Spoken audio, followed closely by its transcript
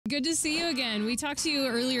Good to see you again. We talked to you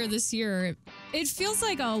earlier this year. It feels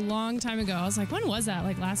like a long time ago. I was like, when was that?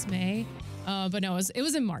 Like last May? But no, it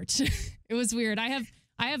was in March. It was weird. I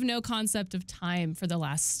have no concept of time for the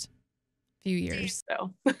last few years.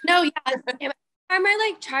 So No, yeah. Every time I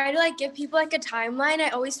like try to like give people like a timeline, I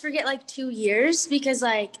always forget like 2 years because of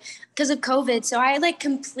COVID. So I like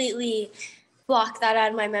completely block that out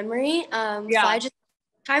of my memory.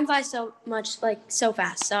 Time flies so much, like so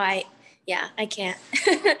fast. So I can't.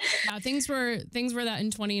 yeah, things were that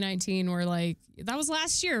in 2019 were like, that was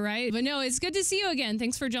last year, right? But no, it's good to see you again.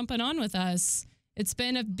 Thanks for jumping on with us. It's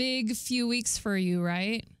been a big few weeks for you,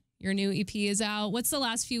 right? Your new EP is out. What's the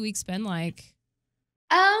last few weeks been like?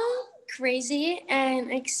 Crazy and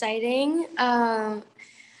exciting.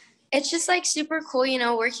 It's just like super cool,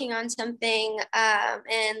 working on something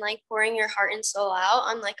and like pouring your heart and soul out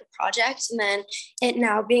on like a project and then it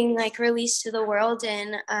now being like released to the world.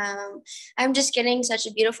 And I'm just getting such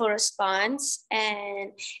a beautiful response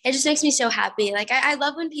and it just makes me so happy. Like I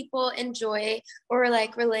love when people enjoy or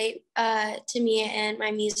like relate to me and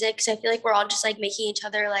my music because I feel like we're all just like making each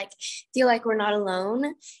other like feel like we're not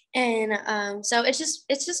alone. And so it's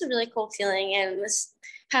just a really cool feeling. And this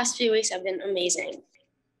past few weeks have been amazing.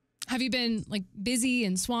 Have you been like busy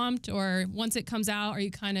and swamped, or once it comes out, are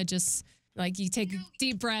you kind of just like you take a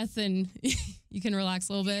deep breath and you can relax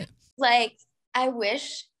a little bit? Like, I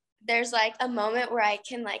wish there's like a moment where I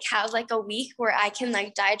can like have like a week where I can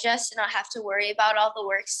like digest and not have to worry about all the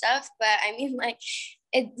work stuff. But I mean, like,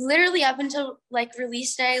 it literally up until like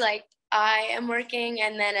release day, like I am working,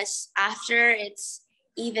 and then after it's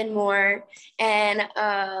even more. And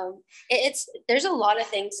it's there's a lot of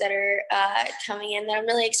things that are coming in that I'm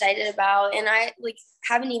really excited about, and I like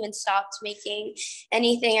haven't even stopped making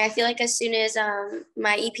anything. I feel like as soon as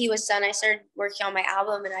my EP was done, I started working on my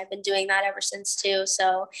album, and I've been doing that ever since too.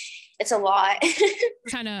 So it's a lot.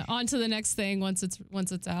 Kind of on to the next thing once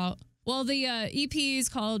it's out. Well, the EP is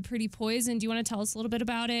called Pretty Poison. Do you want to tell us a little bit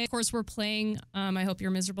about it? Of course, we're playing I Hope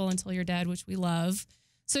You're Miserable Until You're Dead, which we love.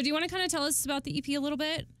 So do you want to kind of tell us about the EP a little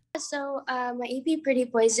bit? So my EP Pretty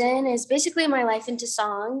Poison is basically my life into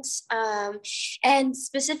songs, and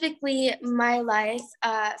specifically my life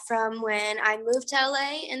from when I moved to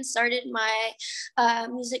LA and started my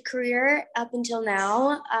music career up until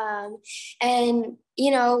now. And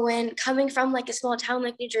when coming from like a small town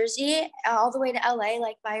like New Jersey all the way to LA,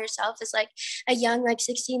 like by yourself as like a young like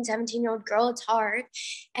 16, 17-year-old girl, it's hard.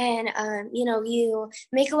 And you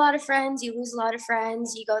make a lot of friends, you lose a lot of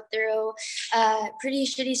friends, you go through pretty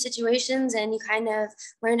shitty situations, and you kind of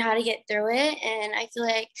learn how to get through it. And I feel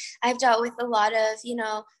like I've dealt with a lot of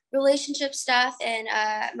relationship stuff and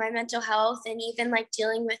my mental health, and even like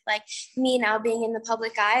dealing with like me now being in the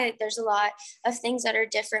public eye. Like, there's a lot of things that are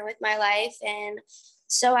different with my life, and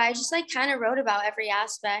so I just like kind of wrote about every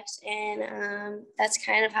aspect, and that's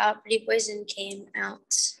kind of how Pretty Poison came out.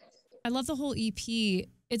 I love the whole EP.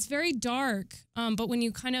 It's very dark, but when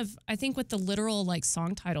you kind of, I think with the literal like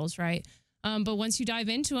song titles, right? But once you dive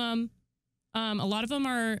into them, a lot of them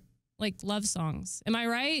are like love songs. Am I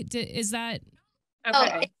right? Is that okay?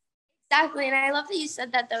 Oh, exactly. And I love that you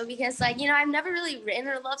said that though, because like, I've never really written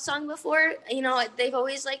a love song before. They've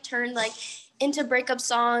always like turned like into breakup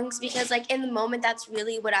songs because like in the moment, that's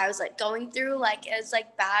really what I was like going through. Like it was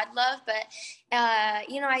like bad love, but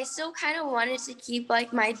I still kind of wanted to keep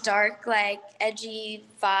like my dark, like edgy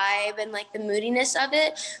vibe and like the moodiness of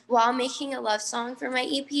it while making a love song for my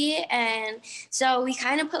EP. And so we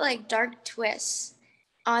kind of put like dark twists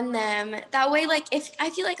on them. That way, like if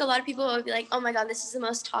I feel like a lot of people would be like, oh my God, this is the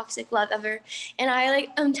most toxic love ever. And I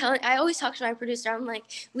always talk to my producer, I'm like,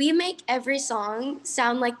 we make every song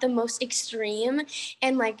sound like the most extreme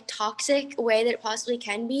and like toxic way that it possibly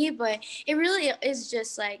can be. But it really is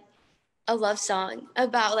just like a love song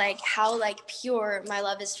about like how like pure my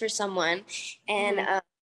love is for someone. And it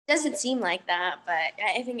doesn't seem like that, but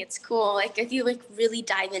I think it's cool. Like if you like really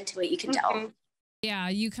dive into it, you can tell. Yeah,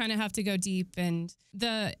 you kind of have to go deep, and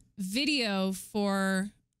the video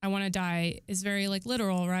for I Want to Die is very like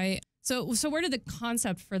literal, right? So where did the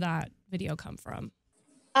concept for that video come from?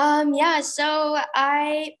 So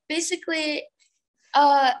I basically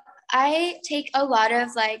I take a lot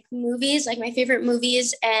of like movies, like my favorite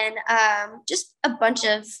movies, and just a bunch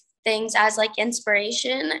of things as like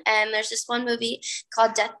inspiration. And there's this one movie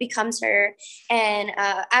called Death Becomes Her, and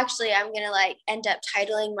actually I'm gonna like end up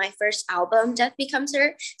titling my first album Death Becomes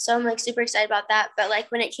Her, so I'm like super excited about that. But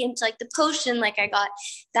like when it came to like the potion, like I got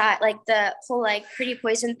that, like the whole like Pretty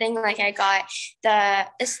Poison thing, like I got the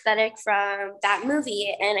aesthetic from that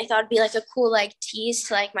movie, and I thought it'd be like a cool like tease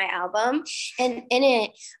to like my album. And in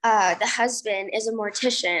it, the husband is a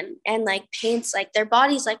mortician and like paints like their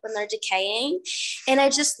bodies like when they're decaying, and I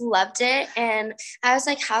just loved it. And I was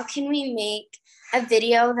like, how can we make a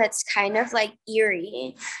video that's kind of like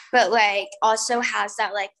eerie but like also has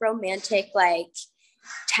that like romantic like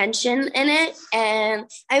tension in it? And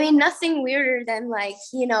I mean, nothing weirder than like,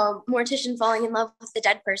 you know, mortician falling in love with the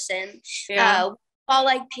dead person. Yeah. While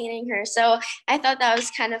like painting her. So I thought that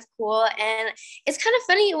was kind of cool. And it's kind of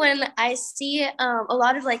funny when I see a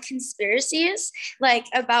lot of like conspiracies like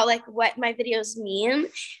about like what my videos mean.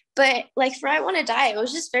 But like for I Want to Die, it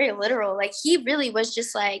was just very literal. Like he really was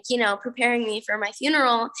just like, you know, preparing me for my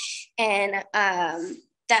funeral. And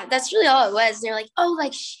that's really all it was. And they're like, oh,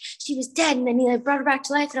 like she was dead, and then he like brought her back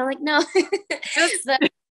to life. And I'm like, no.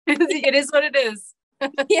 It is what it is.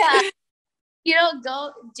 Yeah. You know,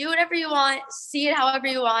 go do whatever you want, see it however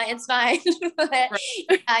you want. It's fine. But Right.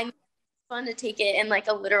 yeah, it's fun to take it in like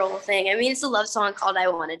a literal thing. I mean, it's a love song called I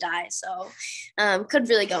Want to Die. So could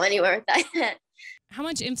really go anywhere with that. How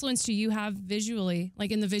much influence do you have visually,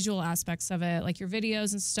 like in the visual aspects of it, like your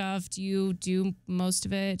videos and stuff? Do you do most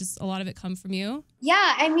of it? Does a lot of it come from you?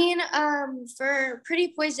 Yeah, I mean, for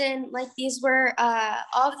Pretty Poison, like these were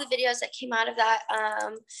all of the videos that came out of that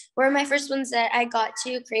were my first ones that I got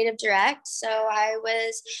to creative direct. So I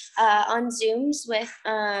was on Zooms with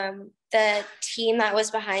the team that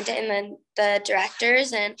was behind it and then the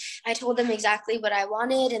directors, and I told them exactly what I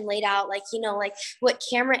wanted and laid out like, you know, like what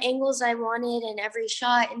camera angles I wanted in every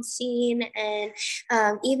shot and scene, and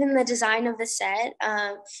even the design of the set.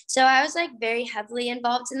 So I was like very heavily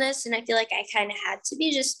involved in this, and I feel like I kind of had to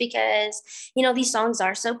be, just because, you know, these songs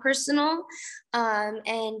are so personal.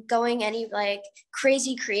 And going any like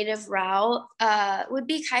crazy creative route would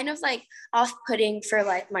be kind of like off-putting for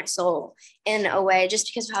like my soul in a way, just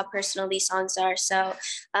because of how personal these songs are. So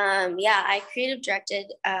yeah, I creative directed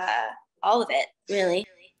all of it, really.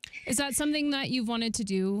 Is that something that you've wanted to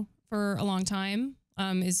do for a long time?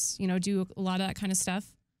 Is, you know, do a lot of that kind of stuff?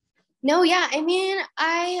 No, yeah. I mean,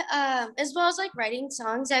 I as well as like writing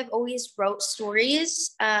songs, I've always wrote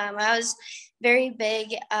stories. I was very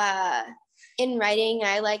big in writing.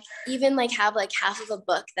 I like even like have like half of a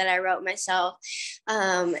book that I wrote myself.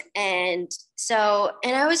 And so,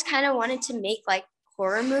 and I always kind of wanted to make like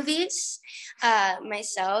horror movies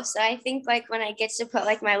myself. So I think like when I get to put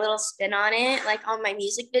like my little spin on it, like on my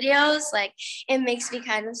music videos, like it makes me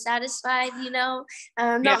kind of satisfied, you know,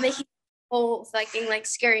 not making a whole fucking like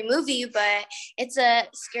scary movie, but it's a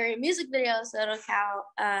scary music video, so it'll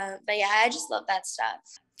count. But yeah, I just love that stuff.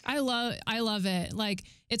 I love it. Like,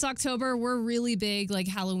 it's October. We're really big like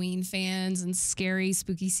Halloween fans and scary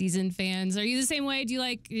spooky season fans. Are you the same way? Do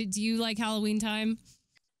you like Halloween time?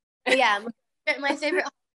 Yeah, my favorite.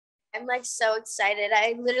 I'm like so excited.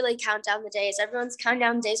 I literally count down the days. Everyone's counting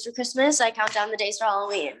down days for Christmas. I count down the days for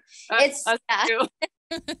Halloween. It's yeah.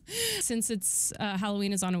 Since it's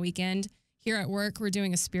Halloween is on a weekend, here at work we're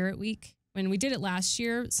doing a spirit week. When we did it last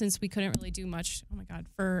year, since we couldn't really do much, oh my God,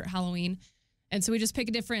 for Halloween. And so we just pick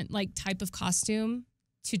a different like type of costume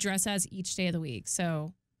to dress as each day of the week.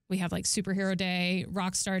 So we have like superhero day,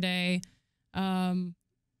 rock star day.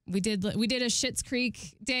 We did a Schitt's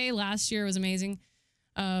Creek day last year. It was amazing.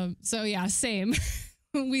 So yeah, same.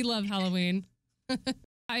 We love Halloween.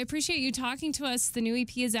 I appreciate you talking to us. The new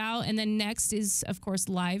EP is out, and then next is of course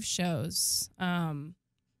live shows.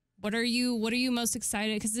 What are you most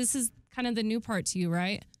excited? Because this is kind of the new part to you,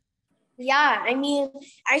 right? Yeah, I mean,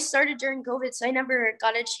 I started during COVID, so I never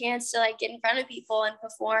got a chance to like get in front of people and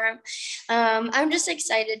perform. I'm just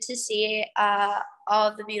excited to see all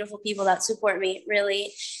of the beautiful people that support me,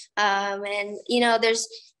 really. And you know, there's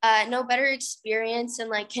no better experience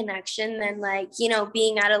and like connection than like, you know,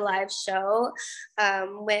 being at a live show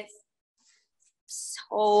with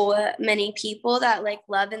so many people that like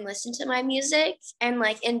love and listen to my music and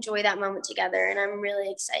like enjoy that moment together. And I'm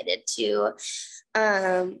really excited to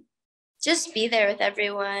just be there with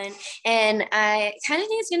everyone. And I kind of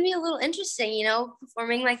think it's going to be a little interesting, you know,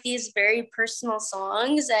 performing like these very personal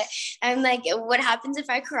songs that I'm like, what happens if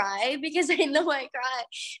I cry? Because I know I cry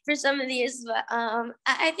for some of these, but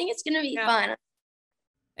I think it's going to be fun.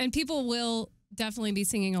 And people will definitely be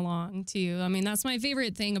singing along to you. I mean, that's my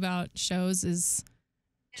favorite thing about shows is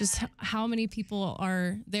just how many people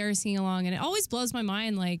are there singing along. And it always blows my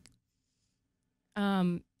mind, like,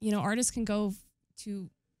 you know, artists can go to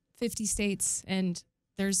 50 states and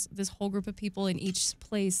there's this whole group of people in each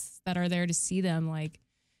place that are there to see them. Like,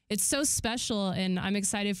 it's so special, and I'm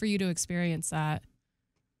excited for you to experience that.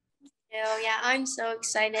 Yeah, I'm so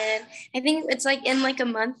excited. I think it's like in like a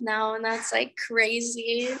month now, and that's like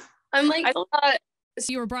crazy. I'm like, I thought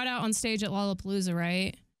So you were brought out on stage at Lollapalooza,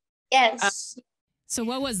 right? yes. So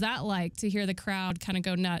what was that like to hear the crowd kind of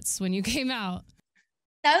go nuts when you came out?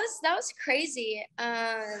 That was crazy.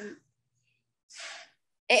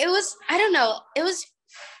 It was, I don't know, it was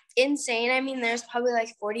insane. I mean, there's probably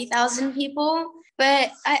like 40,000 people,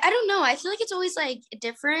 but I don't know. I feel like it's always like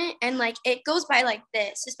different, and like it goes by like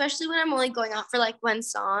this, especially when I'm only going out for like one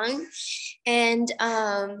song. And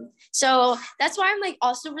so that's why I'm like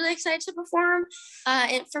also really excited to perform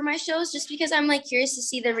and for my shows, just because I'm like curious to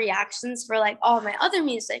see the reactions for like all my other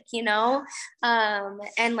music, you know,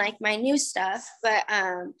 and like my new stuff. But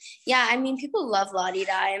yeah, I mean, people love Lottie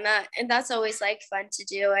Die, and that's always like fun to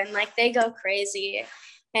do, and like they go crazy.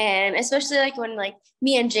 And especially like when like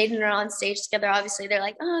me and Jaden are on stage together, obviously they're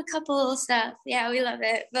like, oh, couple stuff. Yeah, we love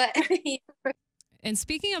it. But And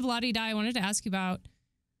speaking of Lottie Die, I wanted to ask you about,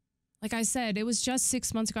 like I said, it was just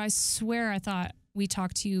 6 months ago. I swear I thought we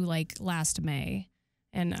talked to you like last May.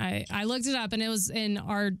 And I looked it up, and it was in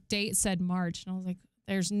our date said March. And I was like,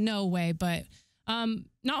 there's no way. But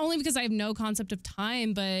not only because I have no concept of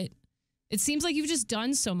time, but it seems like you've just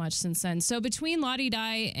done so much since then. So between Lottie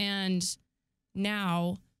Die and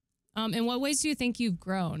now, in what ways do you think you've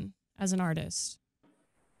grown as an artist?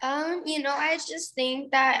 you know, I just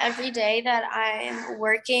think that every day that I'm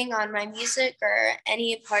working on my music or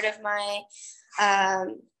any part of my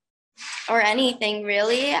or anything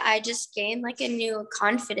really, I just gain like a new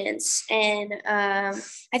confidence. And I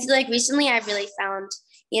feel like recently I've really found,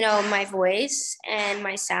 you know, my voice and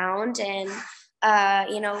my sound, and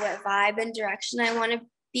you know, what vibe and direction I want to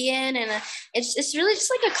be in. And it's really just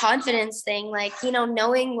like a confidence thing, like, you know,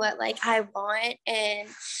 knowing what like I want, and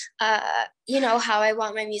you know, how I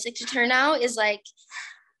want my music to turn out is like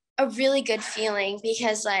a really good feeling,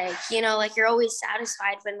 because like, you know, like you're always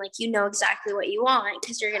satisfied when like you know exactly what you want,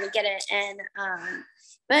 because you're gonna get it. And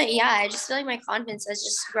but yeah, I just feel like my confidence has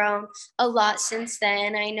just grown a lot since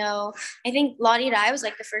then. I think Lottie Die was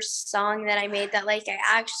like the first song that I made that like I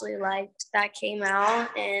actually liked that came out,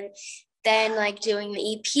 and then like doing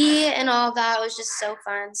the EP and all that was just so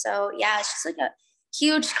fun. So yeah, it's just like a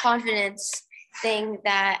huge confidence thing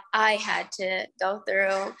that I had to go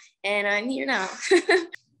through, and I'm here now.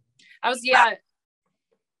 yeah.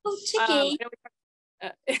 Oh, Chicky.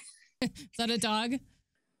 Is that a dog?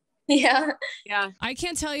 Yeah. Yeah. I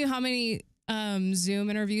can't tell you how many Zoom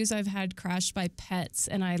interviews I've had crashed by pets,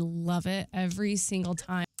 and I love it every single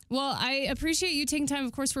time. Well, I appreciate you taking time.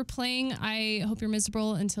 Of course, we're playing I Hope You're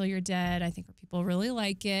Miserable Until You're Dead. I think our people really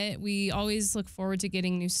like it. We always look forward to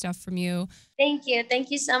getting new stuff from you. Thank you.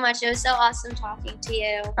 Thank you so much. It was so awesome talking to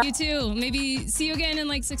you. You too. Maybe see you again in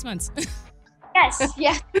like 6 months. Yes.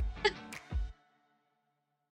 Yeah.